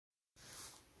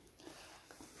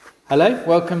Hello,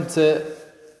 welcome to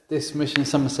this Mission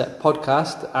Somerset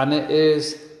podcast, and it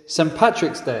is St.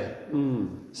 Patrick's Day.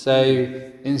 So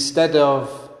instead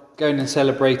of going and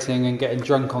celebrating and getting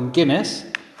drunk on Guinness,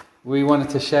 we wanted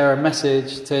to share a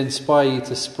message to inspire you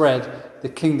to spread the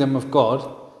kingdom of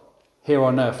God here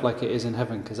on earth like it is in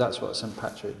heaven, because that's what St.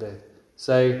 Patrick did.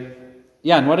 So,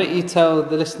 Jan, why don't you tell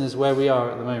the listeners where we are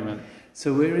at the moment?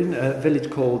 So we're in a village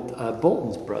called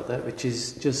Bolton's Brother, which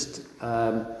is just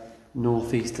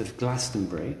northeast of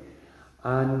Glastonbury,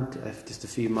 and just a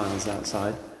few miles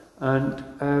outside. And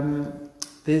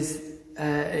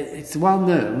it's well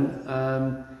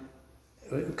known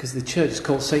because the church is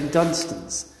called St.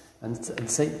 Dunstan's, and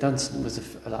St. Dunstan was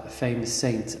a famous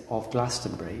saint of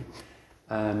Glastonbury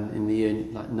in the year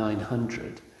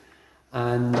 900.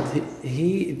 And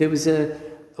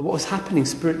what was happening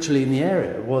spiritually in the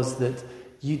area was that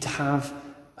you'd have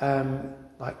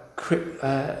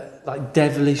like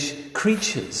devilish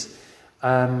creatures,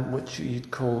 which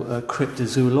you'd call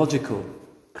cryptozoological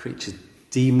creatures,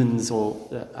 demons, or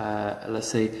let's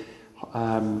say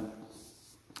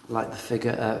like the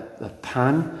figure of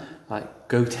Pan, like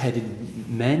goat-headed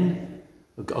men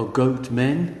or goat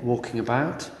men walking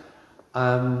about,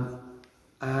 and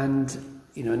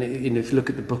if you look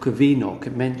at the Book of Enoch,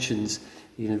 it mentions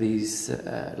these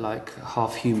like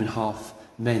half human, half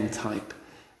men type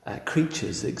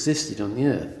creatures that existed on the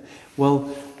earth.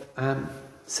 Well,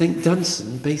 St.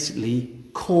 Dunstan basically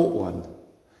caught one,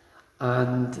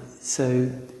 and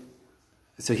so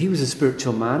he was a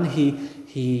spiritual man.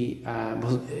 He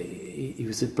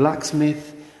was a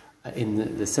blacksmith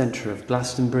in the centre of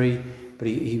Glastonbury, but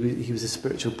he was a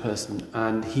spiritual person,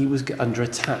 and he was under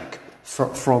attack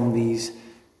from these,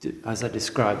 as I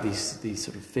described, these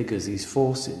sort of figures, these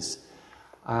forces,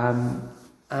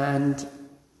 and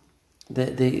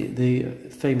the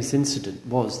famous incident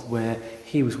was where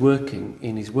he was working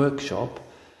in his workshop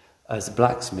as a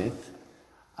blacksmith,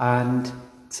 and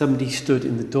somebody stood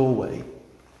in the doorway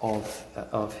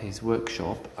of his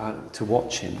workshop to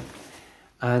watch him,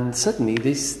 and suddenly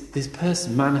this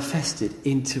person manifested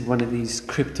into one of these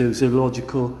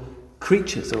cryptozoological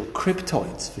creatures, or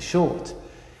cryptoids for short.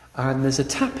 And there's a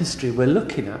tapestry we're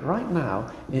looking at right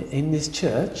now in this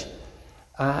church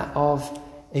of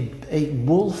a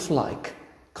wolf-like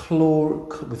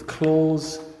with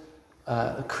claws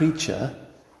creature,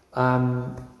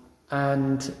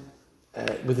 and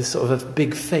with a sort of a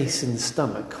big face in the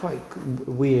stomach, quite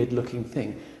weird-looking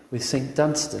thing, with St.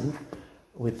 Dunstan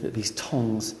with these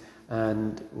tongs,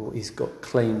 and he's got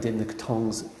claimed in the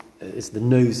tongs is the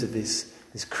nose of this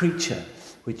creature,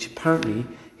 which apparently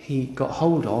he got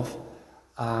hold of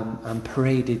and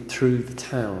paraded through the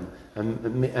town and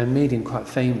made him quite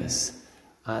famous.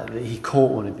 That he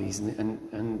caught one of these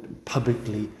and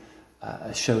publicly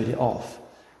showed it off,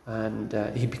 and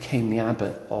he became the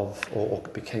abbot or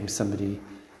became somebody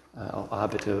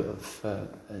abbot of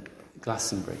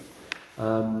Glastonbury.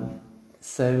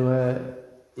 So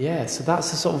that's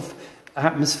the sort of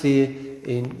atmosphere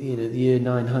in the year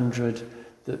 900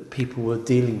 that people were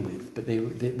dealing with, but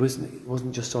it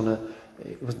wasn't just on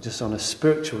a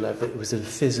spiritual level; it was at a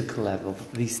physical level.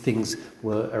 These things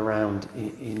were around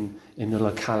in the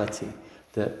locality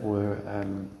that were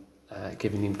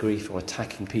giving him grief or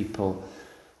attacking people.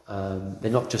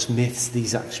 They're not just myths;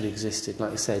 these actually existed.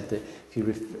 Like I said, that if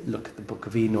you look at the Book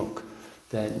of Enoch,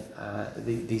 then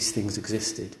these things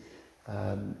existed,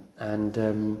 that's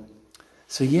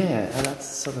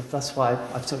why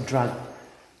I've sort of dragged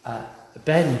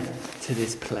Ben to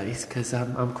this place, because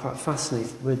I'm quite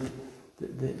fascinated with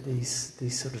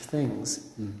these sort of things.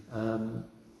 And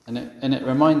it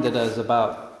reminded us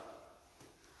about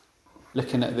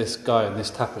looking at this guy on this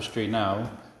tapestry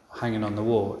now hanging on the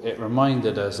wall. It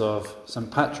reminded us of St.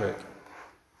 Patrick,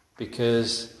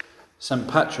 because St.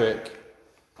 Patrick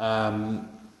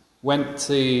went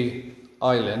to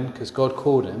Ireland because God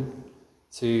called him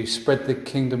to spread the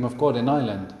kingdom of God in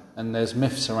Ireland. And there's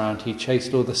myths around he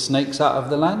chased all the snakes out of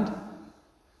the land.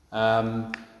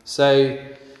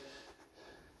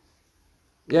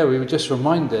 We were just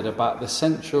reminded about the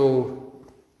central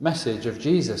message of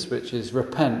Jesus, which is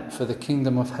repent, for the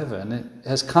kingdom of heaven it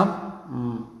has come.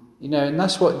 And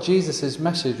that's what Jesus'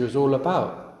 message was all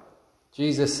about.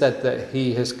 Jesus said that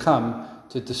he has come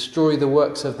to destroy the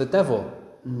works of the devil.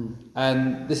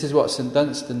 And this is what St.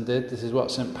 Dunstan did, this is what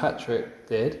St. Patrick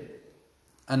did,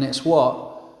 and it's what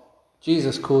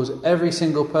Jesus calls every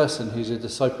single person who's a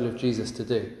disciple of Jesus to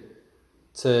do,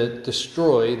 to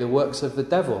destroy the works of the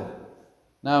devil.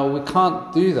 Now, we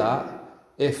can't do that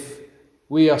if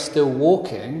we are still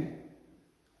walking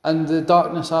under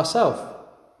darkness ourselves.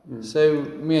 So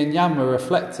me and Jan were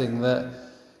reflecting that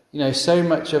so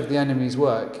much of the enemy's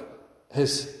work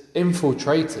has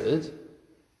infiltrated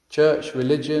church,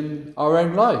 religion, our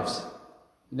own lives.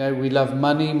 We love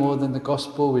money more than the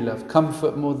gospel. We love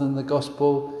comfort more than the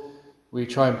gospel. We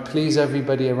try and please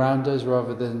everybody around us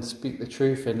rather than speak the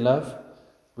truth in love.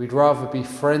 We'd rather be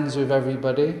friends with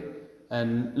everybody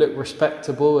and look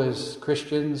respectable as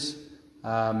Christians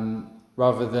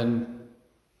rather than,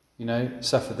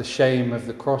 suffer the shame of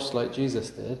the cross like Jesus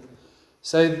did.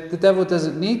 So the devil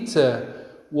doesn't need to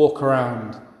walk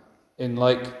around in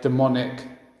like demonic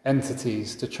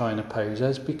entities to try and oppose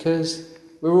us, because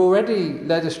we're already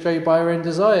led astray by our own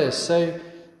desires. So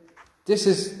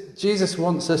Jesus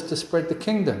wants us to spread the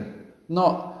kingdom,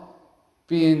 not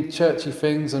being churchy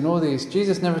things and all these.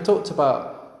 Jesus never talked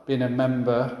about being a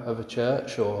member of a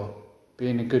church or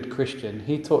being a good Christian.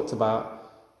 He talked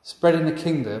about spreading the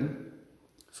kingdom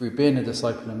through being a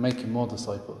disciple and making more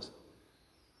disciples.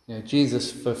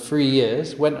 Jesus for 3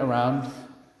 years went around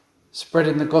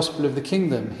spreading the gospel of the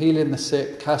kingdom, healing the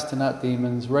sick, casting out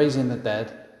demons, raising the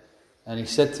dead. And he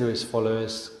said to his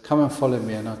followers, "Come and follow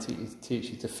me and I'll teach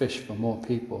you to fish for more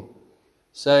people."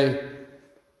 So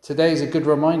today's a good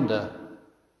reminder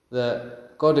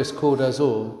that God has called us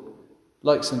all,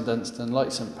 like St. Dunstan,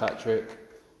 like St. Patrick,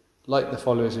 like the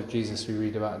followers of Jesus we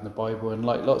read about in the Bible, and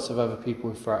like lots of other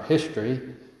people throughout history,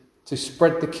 to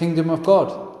spread the kingdom of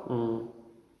God.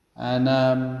 And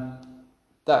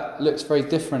that looks very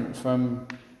different from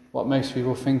what most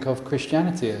people think of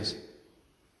Christianity as.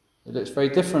 It looks very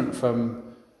different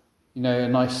from, a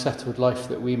nice settled life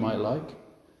that we might like.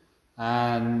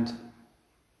 And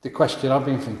the question I've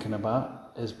been thinking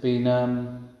about has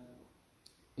been,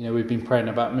 we've been praying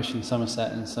about Mission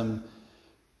Somerset and some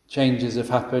changes have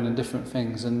happened and different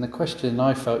things. And the question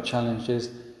I felt challenged is,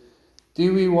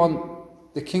 do we want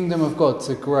the kingdom of God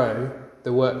to grow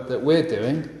the work that we're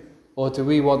doing, or do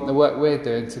we want the work we're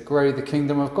doing to grow the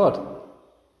kingdom of God?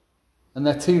 And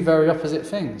they're two very opposite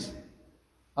things.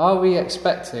 Are we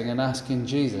expecting and asking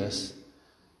Jesus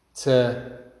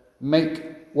to make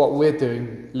what we're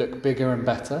doing look bigger and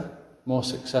better, more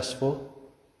successful?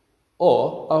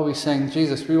 Or are we saying,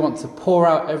 Jesus, we want to pour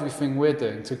out everything we're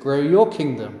doing to grow your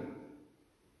kingdom?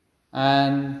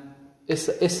 And it's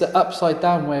the upside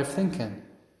down way of thinking.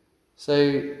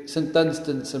 So St.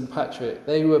 Dunstan, St. Patrick,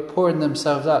 they were pouring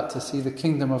themselves out to see the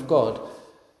kingdom of God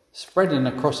spreading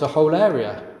across a whole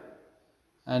area.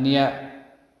 And yet,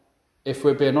 if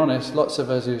we're being honest, lots of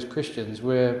us as Christians,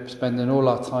 we're spending all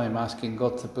our time asking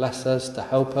God to bless us, to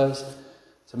help us,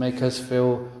 to make us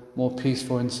feel more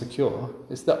peaceful and secure.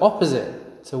 It's the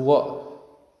opposite to what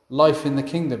life in the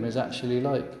kingdom is actually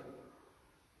like.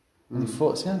 Any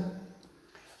thoughts, Jan?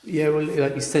 Yeah, well,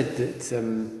 like you said,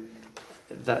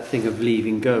 that thing of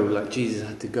leaving go, like Jesus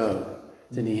had to go,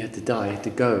 then he had to die, he had to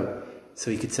go, so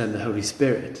he could send the Holy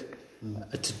Spirit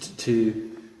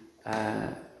to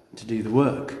do the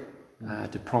work,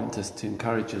 to prompt us, to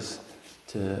encourage us,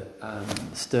 to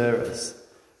stir us.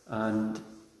 And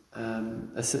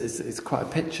it's quite a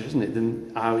picture, isn't it?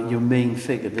 Then your main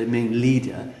figure, the main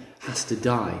leader, has to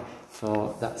die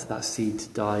for that seed to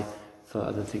die, for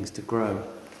other things to grow.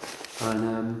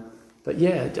 And but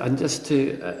yeah, and just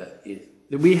to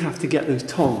we have to get those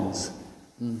tongs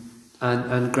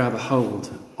and grab a hold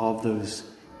of those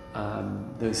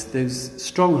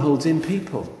strongholds in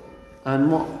people.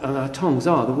 And our tongues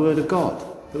are the word of God,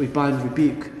 that we bind,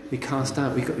 rebuke, we cast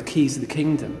out. We've got the keys of the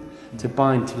kingdom to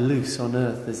bind, to loose on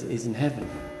earth as it is in heaven.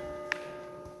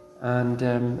 And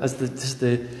as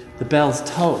the bells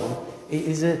toll,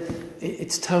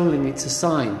 it's tolling. It's a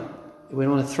sign.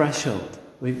 We're on a threshold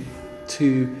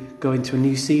to go into a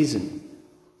new season,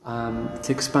 to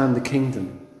expand the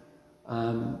kingdom,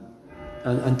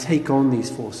 and take on these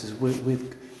forces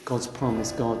with God's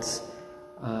promise, God's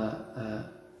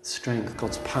strength,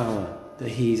 God's power that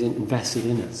He's invested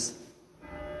in us.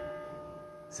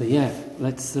 So yeah,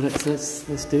 let's do it.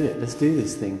 Let's do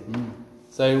this thing.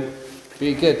 So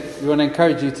be good. We want to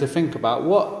encourage you to think about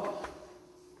what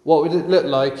would it look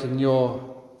like in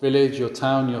your village, your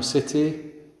town, your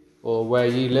city, or where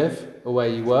you live, or where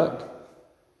you work.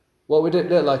 What would it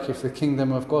look like if the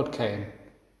kingdom of God came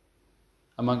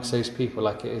amongst those people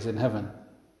like it is in heaven?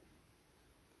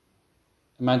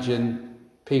 Imagine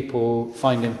people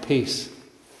finding peace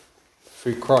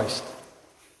through Christ.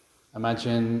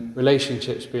 Imagine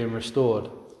relationships being restored.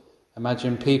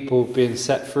 Imagine people being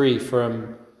set free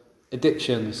from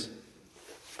addictions.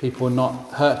 People not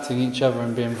hurting each other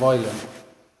and being violent.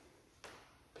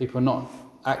 People not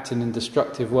acting in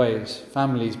destructive ways.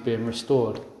 Families being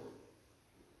restored.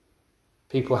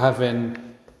 People having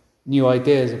new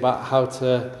ideas about how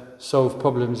to solve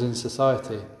problems in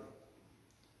society.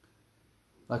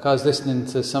 Like I was listening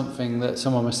to something that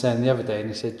someone was saying the other day, and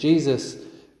he said, Jesus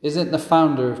isn't the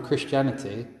founder of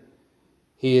Christianity,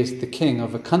 he is the king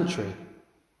of a country.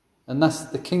 And that's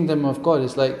the kingdom of God.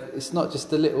 Is like, it's not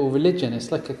just a little religion,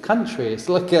 it's like a country, it's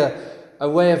like a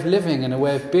way of living and a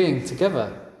way of being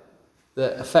together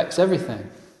that affects everything.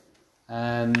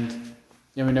 And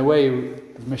in a way,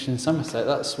 with Mission Somerset,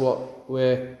 that's what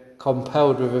we're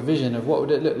compelled with, a vision of what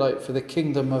would it look like for the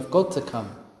kingdom of God to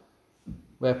come,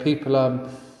 where people are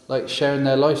like sharing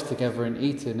their lives together and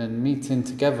eating and meeting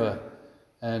together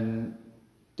and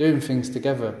doing things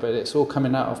together, but it's all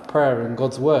coming out of prayer and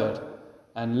God's word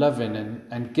and loving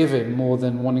and giving more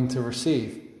than wanting to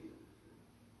receive.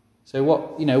 So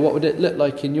what would it look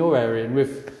like in your area? And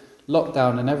with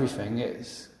lockdown and everything,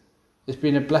 it's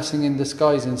been a blessing in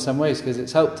disguise in some ways, because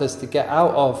it's helped us to get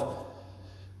out of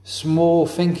small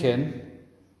thinking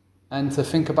and to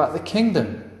think about the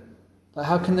kingdom. Like,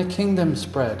 how can the kingdom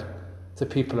spread to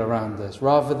people around us,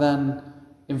 rather than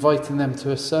inviting them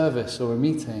to a service or a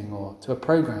meeting or to a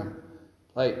program?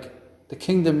 Like, the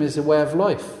kingdom is a way of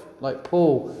life. Like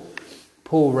Paul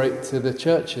wrote to the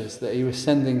churches that he was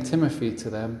sending Timothy to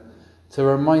them to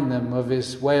remind them of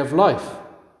his way of life,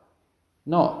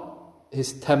 not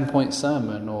his 10-point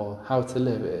sermon or how to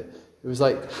live. It was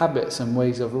like habits and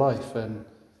ways of life. And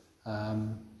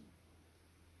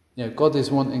God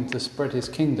is wanting to spread his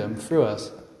kingdom through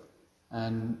us.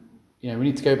 And we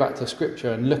need to go back to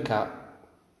scripture and look at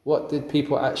what did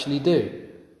people actually do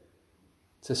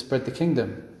to spread the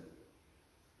kingdom.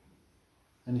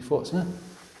 Any thoughts on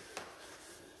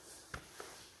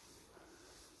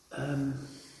that?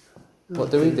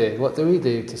 What do we do? What do we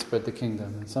do to spread the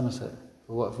kingdom in Somerset?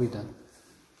 Or what have we done?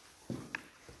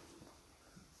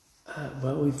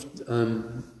 Well, we've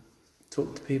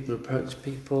talked to people, approached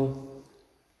people,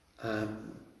 like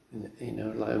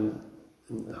in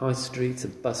the high streets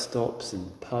and bus stops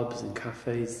and pubs and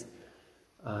cafes,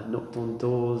 knocked on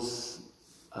doors,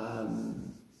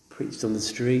 preached on the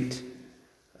street,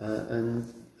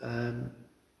 and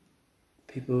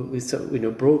people,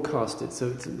 broadcast it,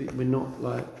 so we're not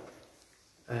like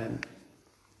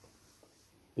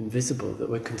invisible, that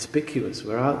we're conspicuous,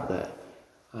 we're out there,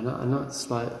 and that's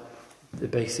like the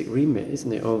basic remit,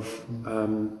 isn't it, of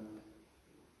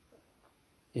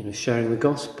sharing the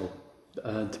gospel,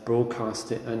 to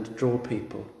broadcast it and to draw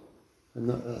people, and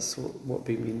that's what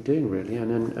we've been doing really,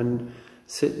 and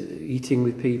eating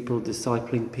with people,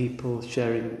 discipling people,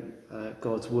 sharing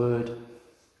God's word,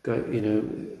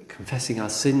 confessing our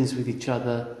sins with each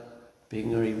other,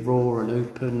 being very raw and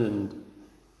open, and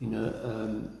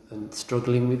and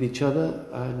struggling with each other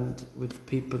and with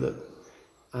people that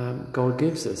God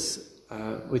gives us,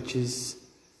 which is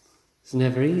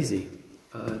never easy,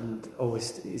 and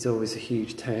is always a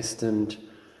huge test, and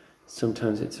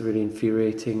sometimes it's really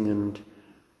infuriating and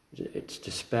it's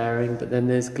despairing, but then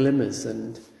there's glimmers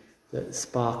and that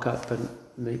spark up and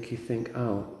make you think,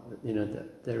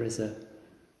 that there is a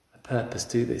purpose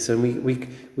to this. And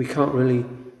we can't really,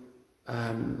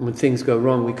 when things go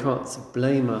wrong, we can't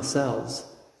blame ourselves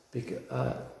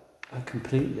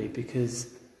completely, because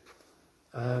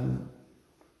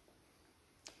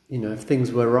if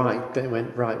things were right, they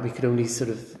went right, we could only sort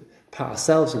of pat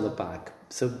ourselves on the back.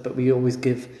 But we always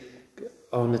give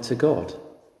honour to God,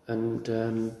 and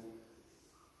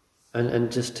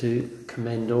just to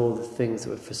commend all the things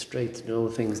that were frustrated, and all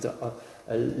the things that are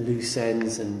loose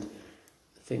ends and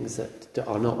things that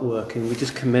are not working. We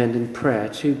just commend in prayer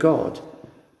to God,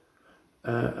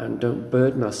 and don't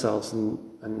burden ourselves and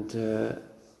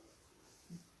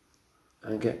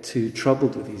get too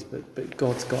troubled with these. But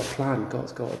God's got a plan.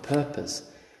 God's got a purpose,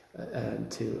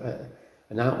 to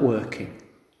an outworking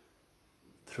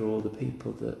through all the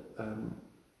people that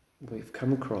we've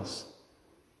come across.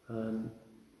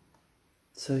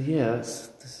 So yeah, this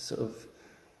is sort of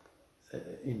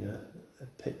a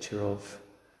picture of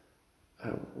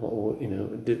what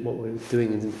we're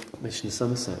doing in Mission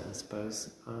Somerset, I suppose.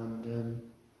 And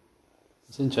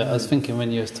it's interesting. I was thinking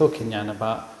when you was talking, Jan,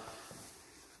 about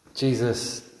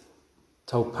Jesus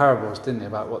told parables, didn't he,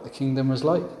 about what the kingdom was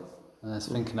like? And I was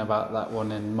thinking about that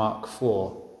one in Mark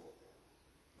 4,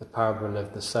 the parable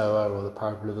of the sower, or the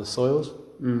parable of the soils.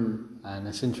 And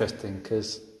it's interesting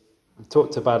because I've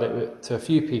talked about it to a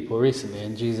few people recently,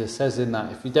 and Jesus says in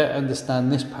that, if you don't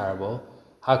understand this parable,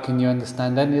 how can you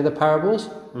understand any of the parables?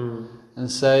 And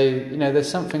so, there's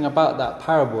something about that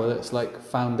parable that's like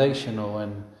foundational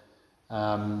and,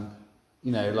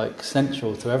 like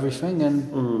central to everything.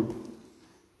 And,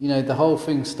 the whole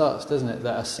thing starts, doesn't it,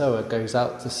 that a sower goes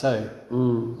out to sow,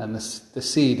 and the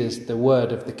seed is the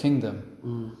word of the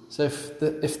kingdom. So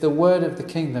if the word of the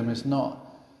kingdom is not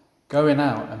going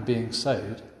out and being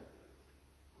sowed,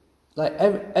 like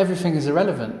everything is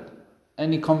irrelevant.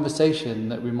 Any conversation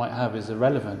that we might have is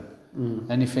irrelevant.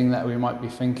 Anything that we might be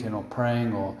thinking or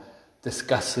praying or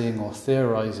discussing or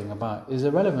theorizing about is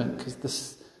irrelevant,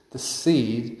 because the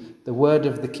seed, the word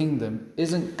of the kingdom,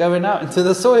 isn't going out into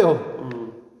the soil.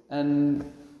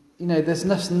 And, there's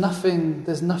nothing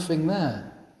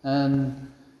there.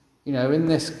 And, in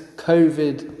this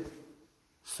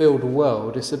COVID-filled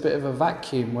world, it's a bit of a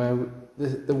vacuum where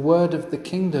the word of the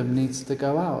kingdom needs to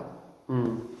go out.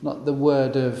 Not the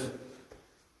word of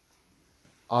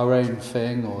our own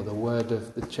thing, or the word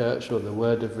of the church, or the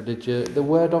word of religion. The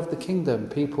word of the kingdom,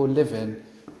 people living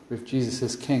with Jesus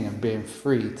as King and being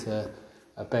free to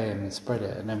obey him and spread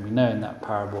it. And then we know in that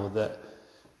parable that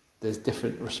there's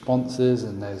different responses,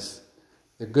 and there's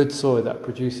the good soil that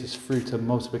produces fruit and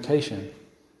multiplication.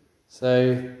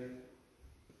 So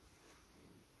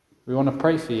we want to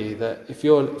pray for you that if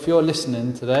you're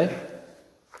listening today,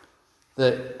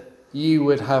 that you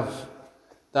would have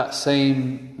that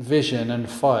same vision and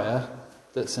fire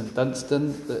that St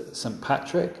Dunstan, that St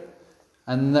Patrick,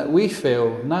 and that we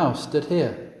feel now stood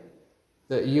here,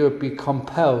 that you would be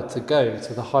compelled to go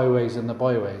to the highways and the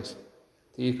byways,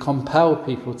 that you compel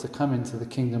people to come into the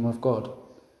kingdom of God,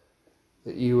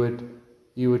 that you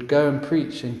would go and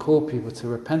preach and call people to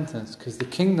repentance, because the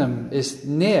kingdom is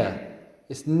near.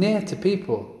 It's near to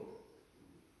people.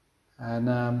 And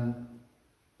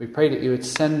we pray that you would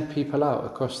send people out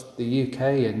across the UK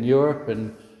and Europe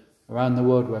and around the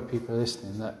world where people are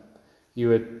listening, that you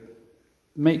would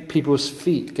make people's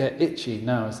feet get itchy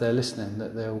now as they're listening,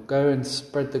 that they'll go and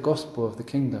spread the gospel of the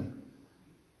kingdom,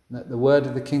 that the word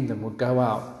of the kingdom will go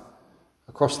out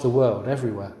across the world,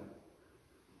 everywhere,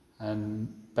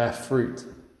 and bear fruit.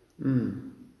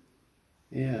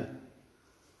 Yeah,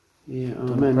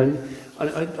 amen.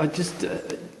 I just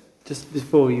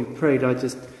before you prayed, I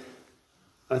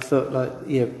thought,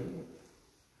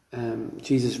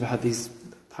 Jesus had these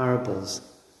parables,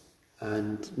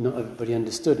 and not everybody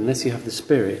understood. Unless you have the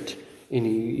Spirit in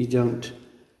you,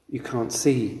 you can't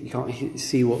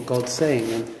see what God's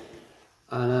saying.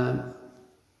 And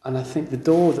I think the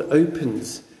door that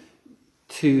opens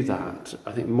to that,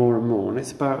 I think more and more, and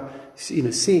it's about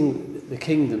seeing the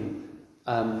kingdom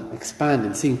expand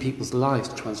and seeing people's lives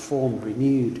transformed,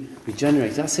 renewed,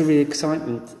 regenerated. That's a real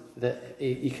excitement that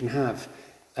you can have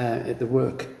at the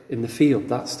work in the field,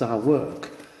 that style work,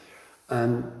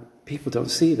 and people don't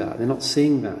see that. They're not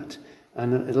seeing that,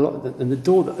 and the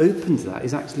door that opens that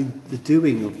is actually the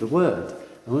doing of the word.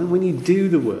 And when you do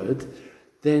the word,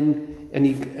 then and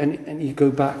you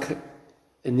go back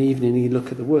in the evening and you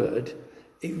look at the word,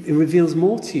 it reveals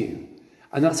more to you,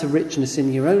 and that's a richness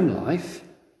in your own life,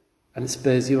 and it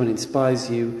spurs you and inspires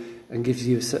you and gives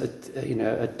you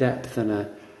a depth and a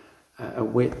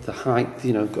width, the height,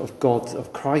 of God,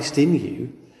 of Christ in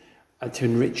you, to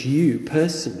enrich you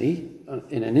personally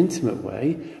in an intimate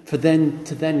way, to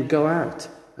then go out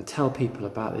and tell people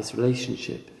about this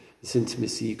relationship, this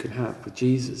intimacy you can have with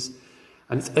Jesus.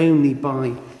 And it's only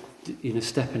by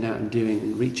stepping out and doing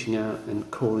and reaching out and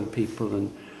calling people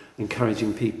and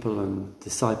encouraging people and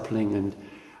discipling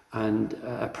and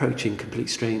approaching complete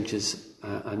strangers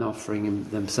and offering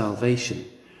them salvation.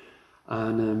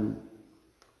 And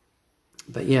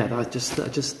but yeah, that just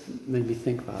made me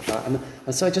think about that, and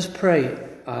so I just pray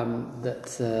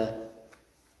that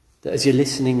as you're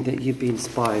listening, that you'd be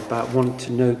inspired by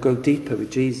wanting to go deeper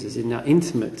with Jesus in that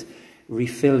intimate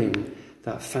refilling,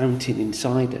 that fountain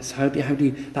inside us. How do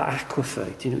you that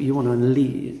aquifer? You want to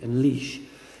unleash.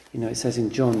 It says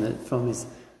in John that from his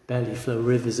belly flow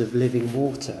rivers of living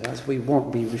water. That's what we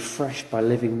want. Be refreshed by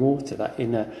living water. That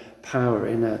inner power,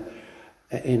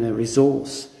 inner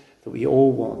resource that we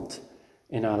all want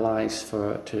in our lives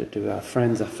to our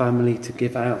friends, our family, to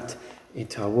give out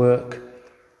into our work,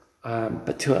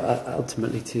 but to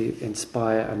ultimately to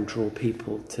inspire and draw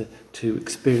people to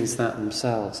experience that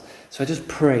themselves. So I just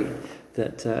pray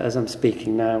that as I'm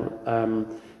speaking now,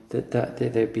 that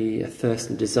there be a thirst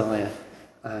and desire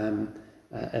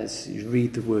as you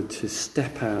read the word to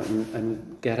step out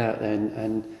and get out there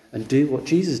and do what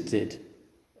Jesus did,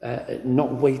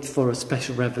 not wait for a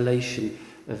special revelation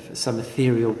of some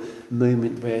ethereal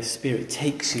moment where Spirit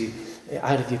takes you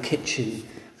out of your kitchen,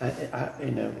 out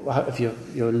of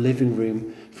your living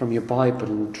room from your Bible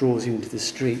and draws you into the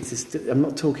streets. I'm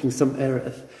not talking some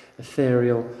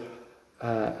ethereal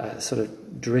sort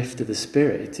of drift of the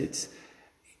Spirit.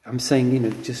 I'm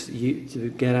saying, just you to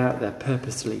get out there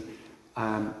purposely,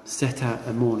 set out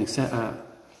a morning, set out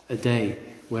a day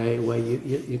where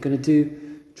you're going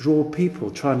to draw people,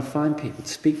 try and find people,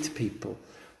 speak to people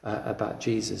about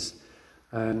Jesus,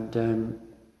 and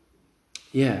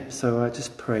yeah, so I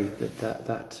just pray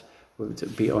that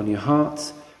would be on your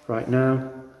hearts right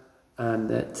now, and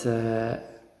that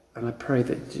and I pray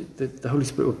that the Holy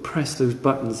Spirit will press those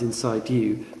buttons inside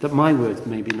you, that my words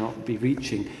maybe not be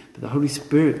reaching, but the Holy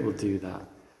Spirit will do that.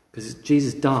 Because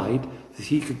Jesus died, so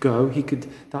he could go,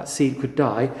 that seed could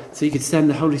die, so he could send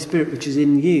the Holy Spirit, which is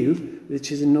in you, which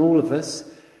is in all of us,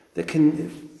 that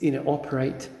can,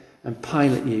 operate and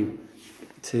pilot you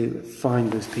to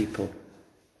find those people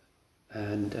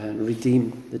and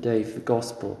redeem the day for the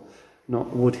gospel.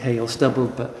 Not wood, hay or stubble,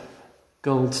 but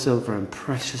gold, silver and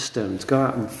precious stones. Go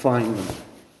out and find them.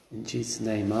 In Jesus'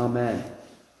 name, amen.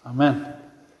 Amen.